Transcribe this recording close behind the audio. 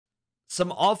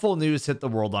Some awful news hit the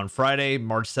world on Friday,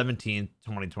 March 17th,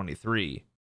 2023.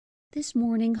 This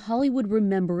morning, Hollywood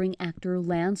remembering actor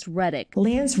Lance Reddick.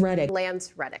 Lance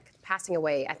Reddick passing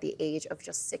away at the age of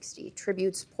just 60.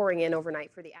 Tributes pouring in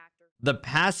overnight for the actor. The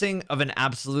passing of an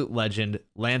absolute legend,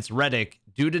 Lance Reddick,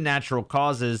 due to natural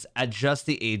causes at just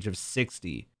the age of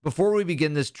 60. Before we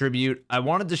begin this tribute, I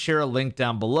wanted to share a link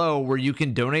down below where you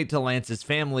can donate to Lance's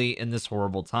family in this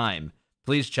horrible time.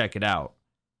 Please check it out.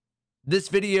 This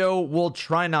video will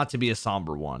try not to be a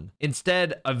somber one.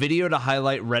 Instead, a video to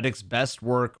highlight Reddick's best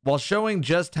work while showing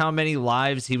just how many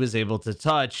lives he was able to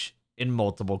touch in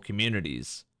multiple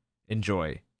communities.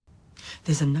 Enjoy.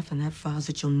 There's enough in that file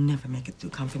that you'll never make it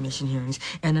through confirmation hearings,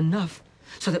 and enough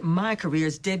so that my career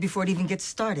is dead before it even gets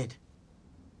started.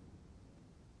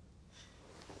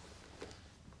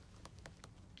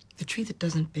 The tree that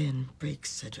doesn't bend breaks,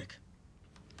 Cedric.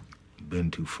 You've been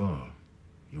too far.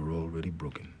 You're already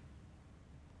broken.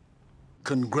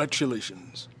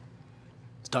 Congratulations.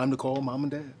 It's time to call Mom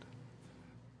and Dad.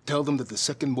 Tell them that the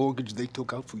second mortgage they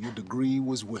took out for your degree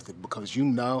was worth it because you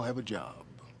now have a job.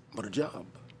 But a job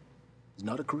is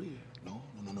not a career. No.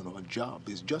 A job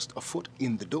is just a foot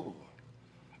in the door.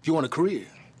 If you want a career,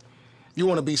 you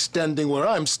want to be standing where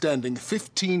I'm standing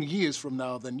 15 years from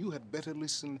now, then you had better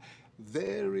listen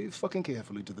very fucking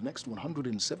carefully to the next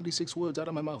 176 words out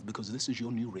of my mouth because this is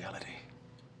your new reality.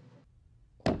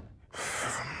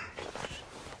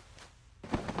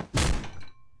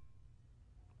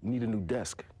 You need a new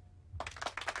desk.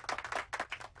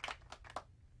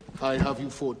 I have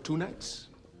you for 2 nights?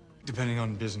 Depending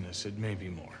on business, it may be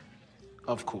more.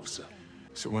 Of course, sir.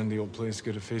 So when the old place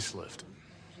get a facelift?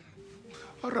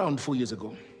 Around 4 years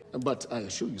ago. But I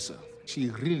assure you, sir, she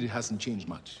really hasn't changed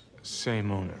much. Same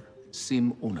owner.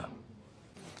 Same owner.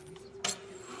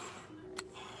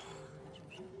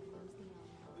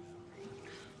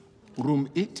 Room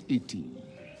 818.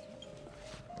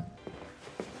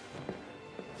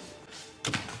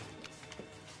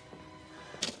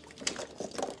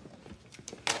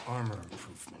 Armor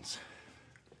improvements.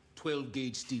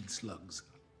 12-gauge steel slugs.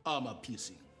 Armor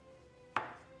piercing.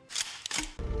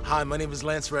 Hi, my name is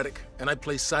Lance Reddick, and I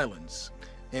play Silence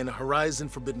in Horizon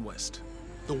Forbidden West.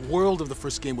 The world of the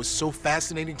first game was so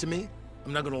fascinating to me.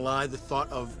 I'm not gonna lie, the thought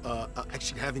of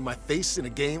actually having my face in a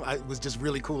game was just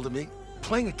really cool to me.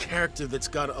 Playing a character that's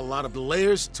got a lot of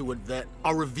layers to it that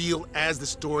are revealed as the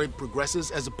story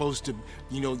progresses, as opposed to,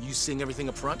 you seeing everything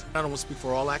up front. I don't want to speak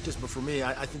for all actors, but for me,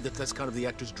 I think that that's kind of the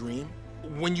actor's dream.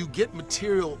 When you get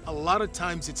material, a lot of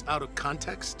times it's out of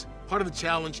context. Part of the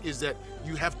challenge is that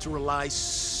you have to rely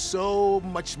so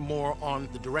much more on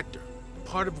the director.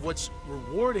 Part of what's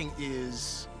rewarding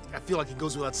is, I feel like it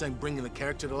goes without saying, bringing the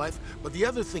character to life, but the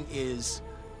other thing is,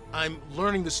 I'm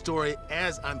learning the story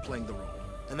as I'm playing the role.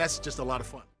 And that's just a lot of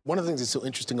fun. One of the things that's so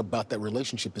interesting about that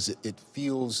relationship is it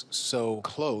feels so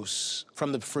close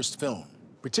from the first film.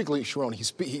 Particularly Sharon,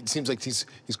 it seems like he's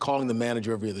calling the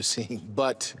manager every other scene,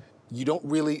 but you don't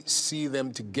really see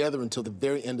them together until the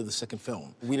very end of the second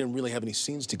film. We didn't really have any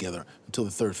scenes together until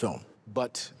the third film.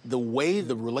 But the way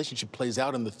the relationship plays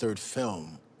out in the third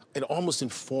film, it almost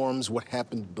informs what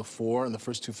happened before in the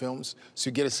first 2 films. So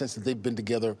you get a sense that they've been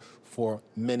together for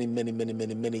many, many, many,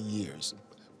 many, many years.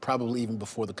 Probably even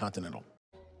before the Continental.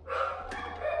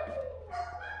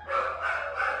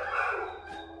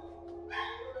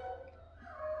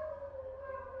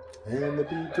 And the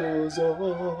beat goes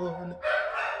on.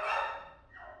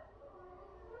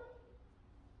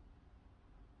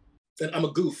 And I'm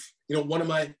a goof. One of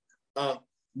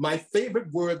my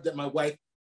favorite word that my wife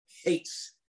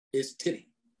hates is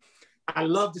titty. I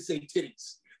love to say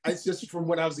titties. It's just from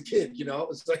when I was a kid,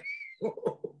 It's like,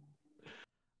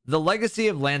 The legacy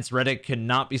of Lance Reddick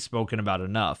cannot be spoken about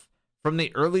enough. From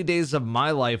the early days of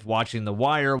my life watching The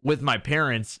Wire with my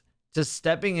parents, to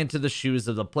stepping into the shoes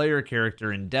of the player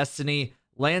character in Destiny,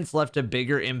 Lance left a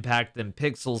bigger impact than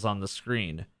pixels on the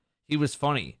screen. He was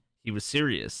funny. He was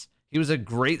serious. He was a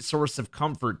great source of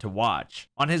comfort to watch.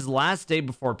 On his last day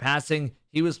before passing,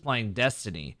 he was playing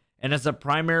Destiny. And as a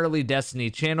primarily Destiny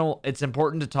channel, it's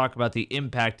important to talk about the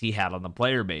impact he had on the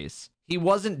player base. He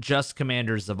wasn't just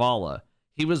Commander Zavala.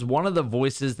 He was one of the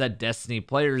voices that Destiny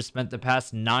players spent the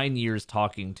past 9 years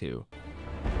talking to.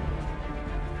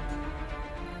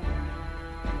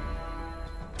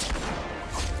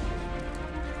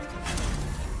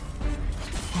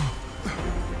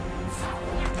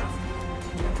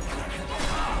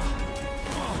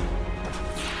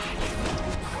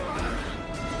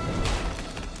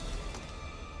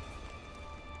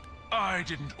 I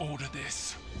didn't order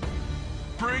this.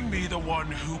 Bring me the one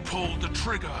who pulled the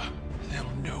trigger.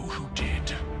 They'll know who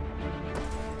did.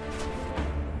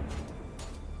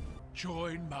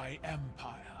 join my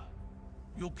empire.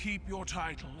 You'll keep your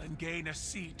title and gain a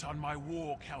seat on my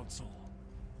war council.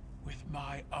 With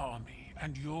my army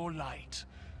and your light,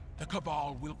 the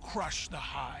Cabal will crush the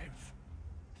Hive.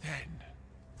 Then,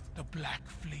 the Black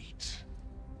Fleet.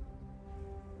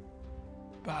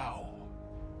 Bow.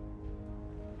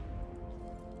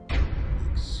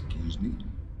 Excuse me?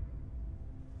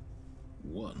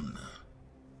 One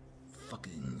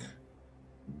fucking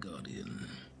Guardian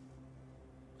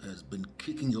has been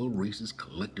kicking your race's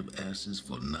collective asses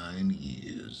for 9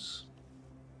 years.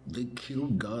 They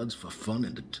killed gods for fun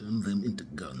and to turn them into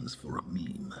guns for a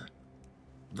meme.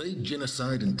 They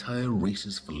genocide entire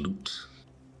races for loot.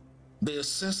 They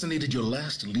assassinated your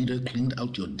last leader, cleaned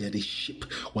out your daddy's ship,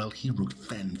 while he wrote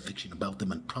fan fiction about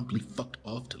them and promptly fucked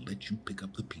off to let you pick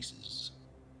up the pieces.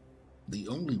 The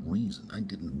only reason I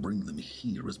didn't bring them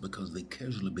here is because they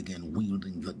casually began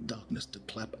wielding the darkness to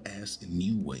clap ass in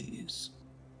new ways.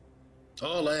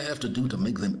 All I have to do to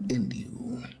make them end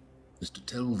you is to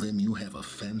tell them you have a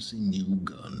fancy new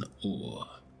gun, or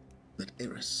that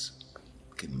Eris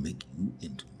can make you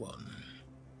into one.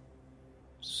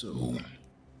 So,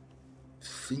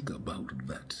 think about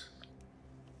that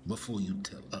before you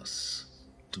tell us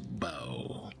to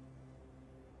bow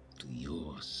to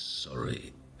your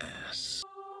sorry ass.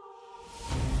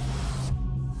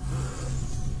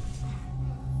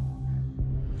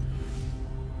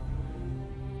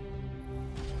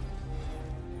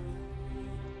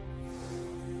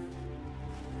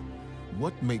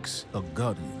 What makes a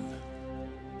Guardian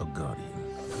a Guardian?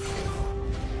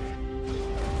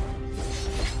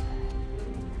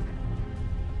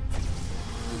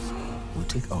 We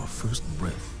take our first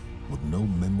breath with no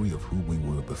memory of who we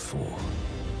were before.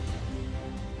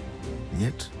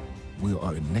 Yet, we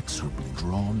are inexorably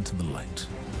drawn to the light.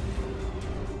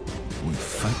 We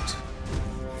fight.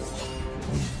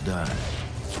 We die.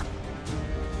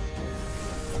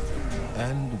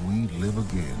 And we live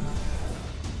again.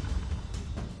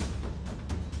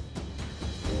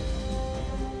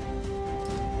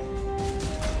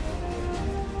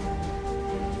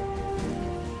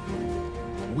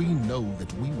 We know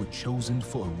that we were chosen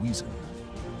for a reason,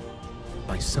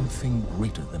 by something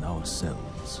greater than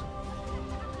ourselves.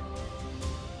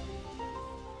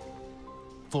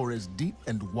 For as deep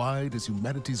and wide as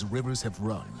humanity's rivers have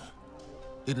run,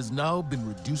 it has now been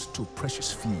reduced to a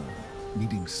precious few,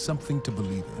 needing something to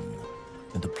believe in,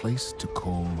 and a place to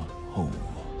call home.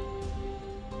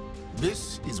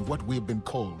 This is what we have been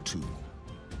called to,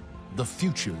 the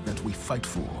future that we fight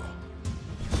for.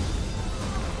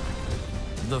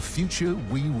 The future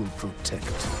we will protect.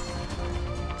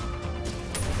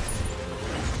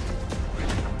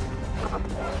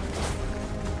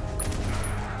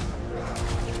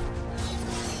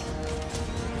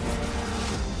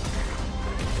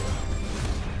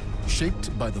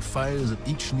 Shaped by the fires of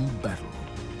each new battle,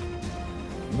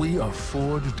 we are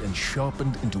forged and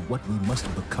sharpened into what we must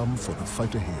become for the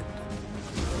fight ahead.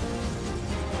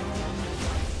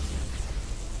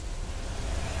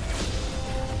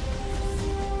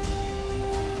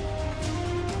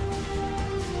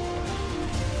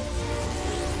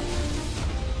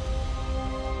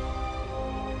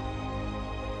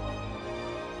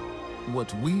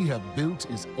 What we have built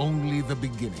is only the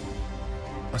beginning,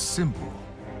 a symbol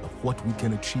of what we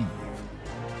can achieve,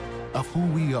 of who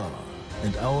we are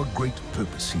and our great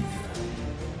purpose here.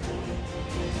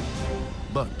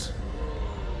 But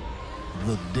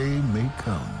the day may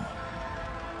come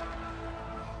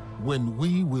when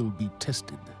we will be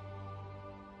tested,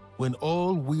 when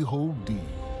all we hold dear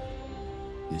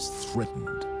is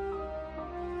threatened.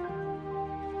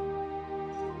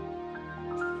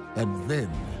 And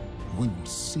then we will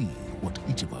see what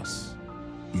each of us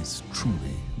is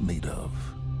truly made of.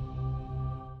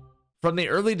 From the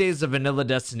early days of Vanilla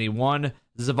Destiny 1,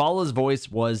 Zavala's voice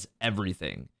was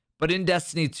everything. But in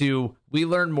Destiny 2, we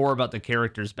learn more about the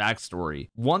character's backstory,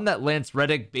 one that Lance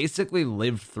Reddick basically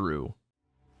lived through.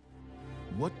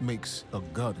 What makes a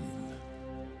Guardian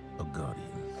a Guardian?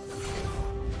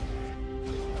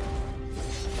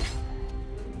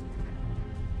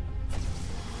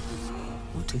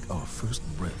 We take our first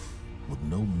breath with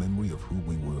no memory of who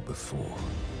we were before.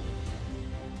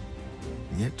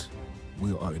 Yet,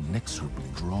 we are inexorably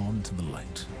drawn to the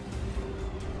light.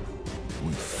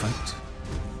 We fight.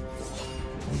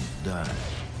 We die.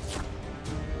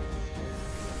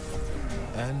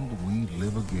 And we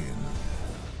live again.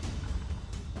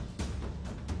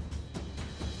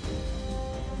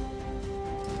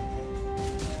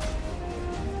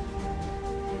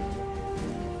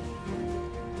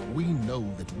 We know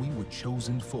that we were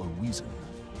chosen for a reason,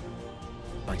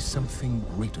 by something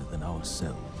greater than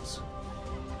ourselves.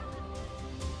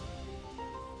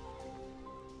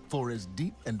 For as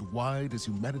deep and wide as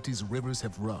humanity's rivers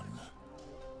have run,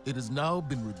 it has now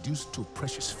been reduced to a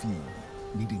precious few,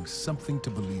 needing something to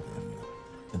believe in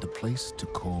and a place to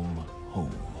call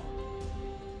home.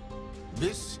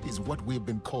 This is what we have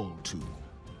been called to,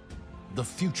 the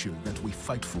future that we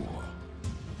fight for,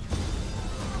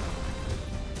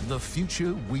 the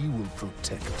future we will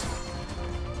protect.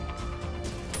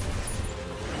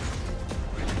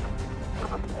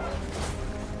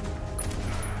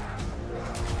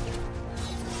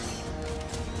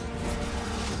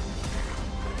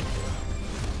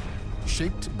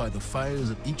 Shaped by the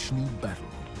fires of each new battle,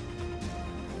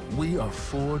 we are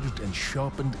forged and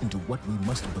sharpened into what we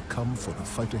must become for the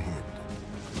fight ahead.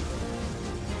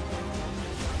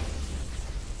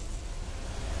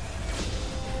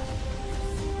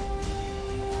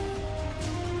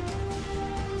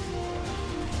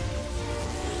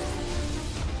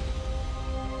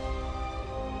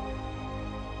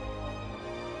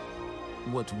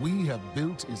 What we have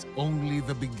built is only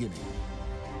the beginning,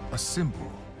 a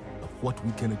symbol of what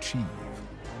we can achieve,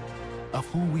 of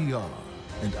who we are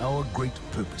and our great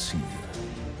purpose here.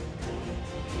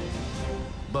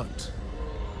 But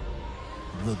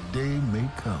the day may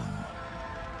come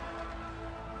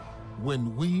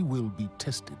when we will be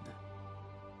tested,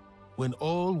 when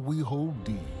all we hold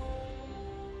dear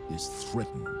is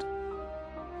threatened.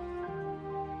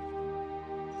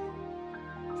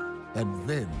 And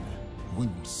then we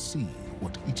will see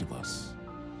what each of us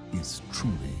is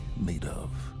truly made of.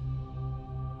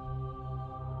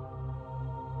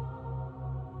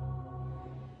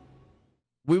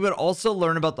 We would also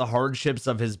learn about the hardships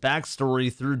of his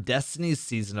backstory through Destiny's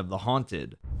season of The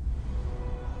Haunted.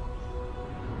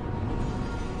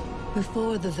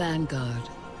 Before the Vanguard,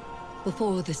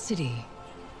 before the city,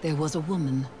 there was a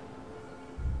woman.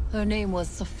 Her name was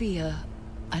Sophia,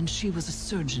 and she was a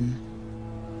surgeon.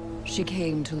 She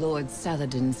came to Lord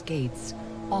Saladin's gates,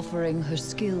 offering her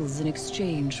skills in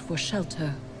exchange for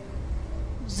shelter.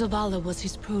 Zavala was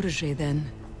his protege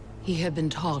then. He had been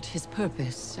taught his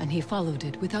purpose, and he followed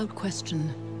it without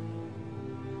question.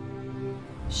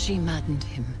 She maddened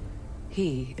him.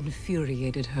 He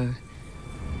infuriated her.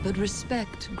 But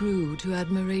respect grew to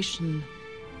admiration,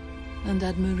 and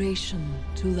admiration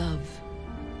to love.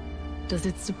 Does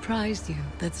it surprise you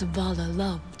that Zavala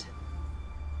loved?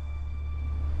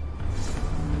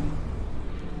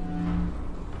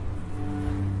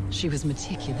 She was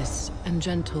meticulous and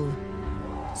gentle,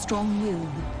 strong-willed,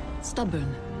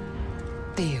 stubborn,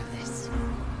 fearless.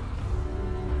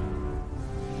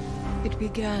 It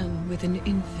began with an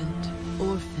infant,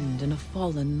 orphaned in a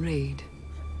fallen raid.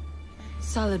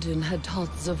 Saladin had taught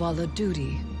Zavala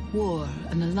duty, war,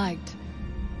 and the light.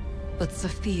 But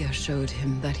Sophia showed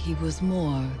him that he was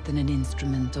more than an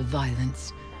instrument of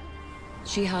violence.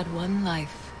 She had one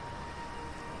life,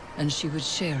 and she would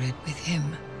share it with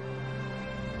him.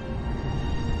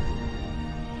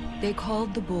 They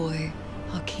called the boy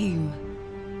Hakim.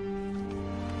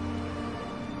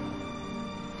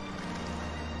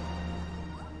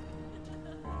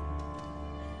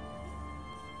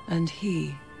 And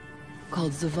he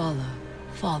called Zavala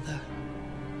father.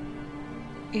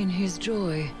 In his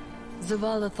joy,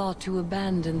 Zavala thought to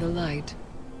abandon the light,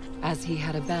 as he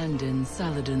had abandoned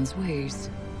Saladin's ways.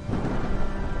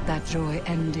 That joy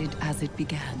ended as it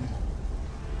began,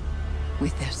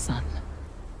 with their son.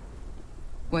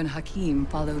 When Hakim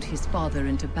followed his father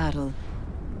into battle,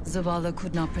 Zavala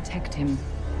could not protect him,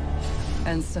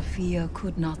 and Sophia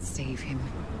could not save him.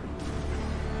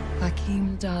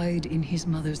 Hakim died in his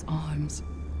mother's arms.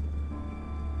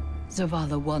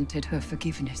 Zavala wanted her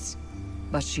forgiveness,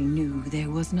 but she knew there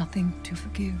was nothing to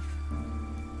forgive.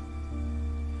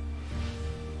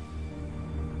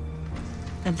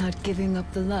 And that giving up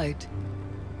the light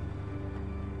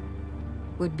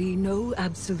would be no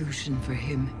absolution for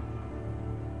him.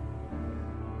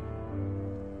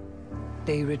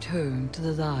 They returned to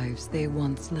the lives they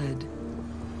once led.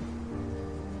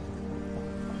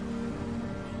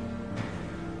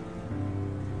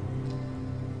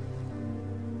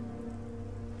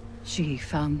 She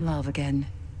found love again.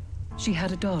 She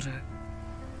had a daughter.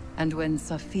 And when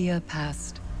Sophia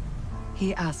passed,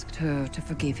 he asked her to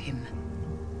forgive him.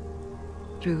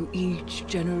 Through each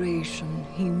generation,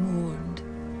 he mourned.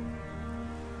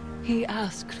 He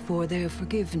asked for their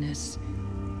forgiveness.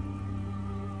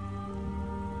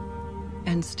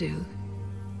 And still,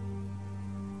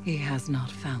 he has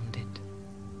not found it.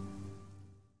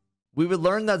 We would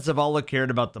learn that Zavala cared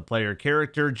about the player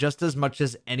character just as much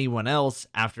as anyone else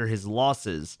after his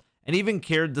losses, and even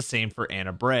cared the same for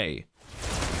Anna Bray.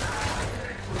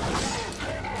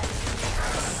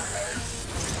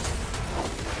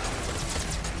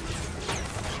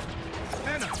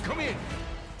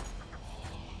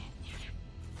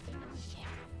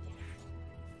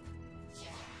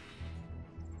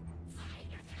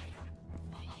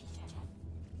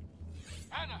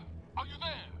 Anna, are you there?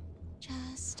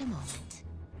 Just a moment.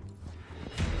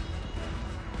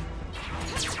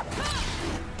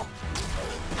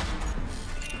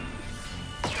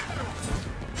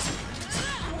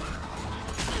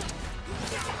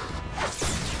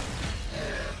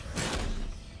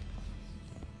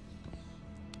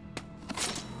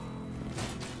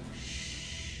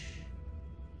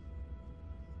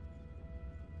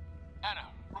 Anna,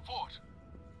 report.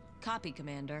 Copy,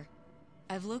 Commander.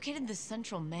 I've located the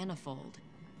central manifold.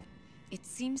 It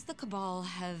seems the Cabal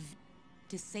have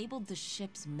disabled the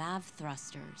ship's MAV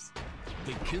thrusters.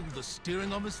 They killed the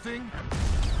steering of this thing?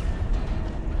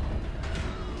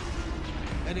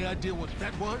 Any idea what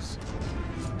that was?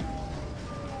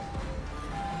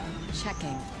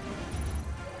 Checking.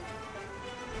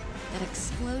 That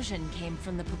explosion came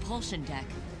from the propulsion deck.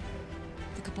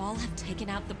 The Cabal have taken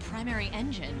out the primary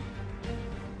engine.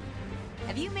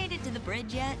 Have you made it to the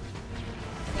bridge yet?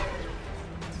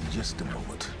 Just a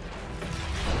moment.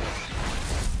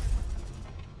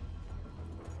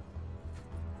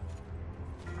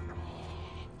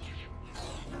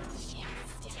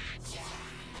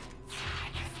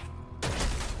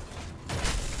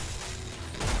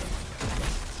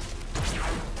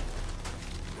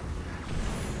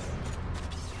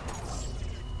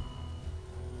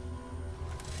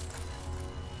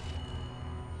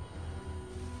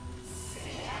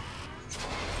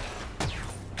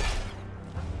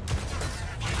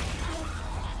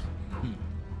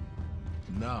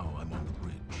 Now I'm on the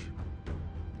bridge.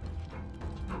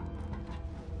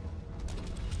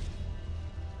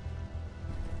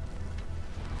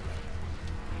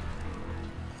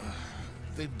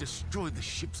 They've destroyed the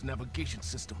ship's navigation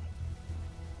system.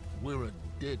 We're a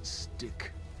dead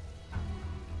stick.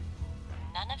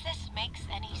 None of this makes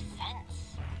any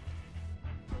sense.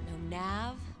 No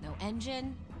nav, no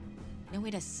engine, no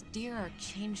way to steer or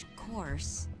change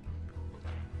course.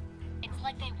 It's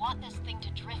like they want this thing to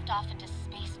drift off into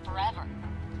space forever.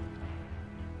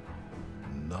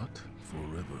 Not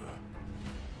forever.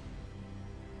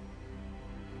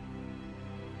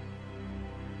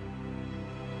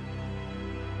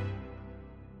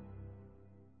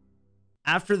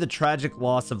 After the tragic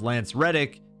loss of Lance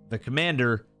Reddick, the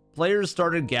commander, players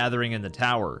started gathering in the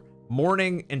tower,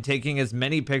 mourning and taking as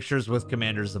many pictures with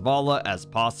Commander Zavala as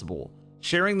possible,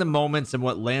 sharing the moments and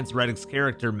what Lance Reddick's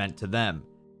character meant to them.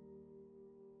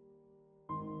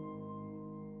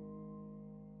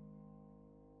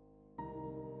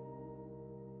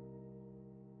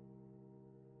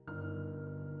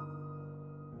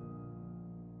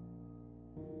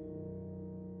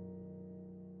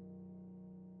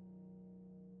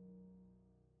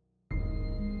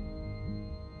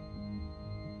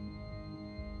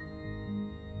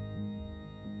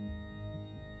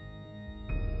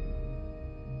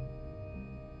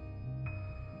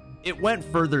 It went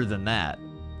further than that,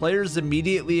 players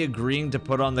immediately agreeing to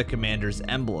put on the commander's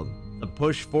emblem, the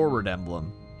push forward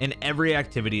emblem, in every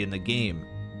activity in the game.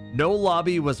 No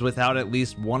lobby was without at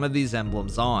least one of these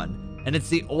emblems on, and it's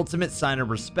the ultimate sign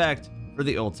of respect for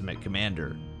the ultimate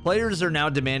commander. Players are now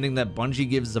demanding that Bungie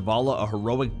gives Zavala a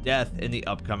heroic death in the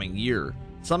upcoming year,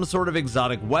 some sort of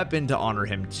exotic weapon to honor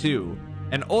him too,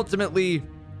 and ultimately,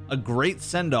 a great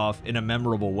send-off in a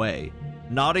memorable way,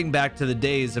 nodding back to the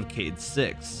days of Cade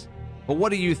 6. But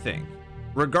what do you think?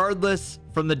 Regardless,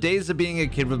 from the days of being a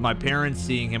kid with my parents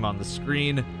seeing him on the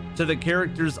screen, to the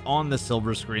characters on the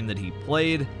silver screen that he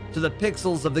played, to the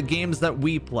pixels of the games that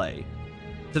we play,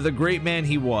 to the great man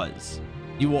he was,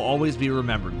 you will always be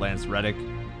remembered, Lance Reddick.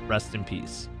 Rest in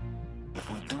peace.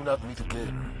 If we do not meet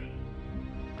again,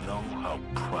 know how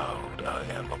proud I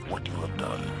am of what you have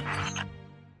done.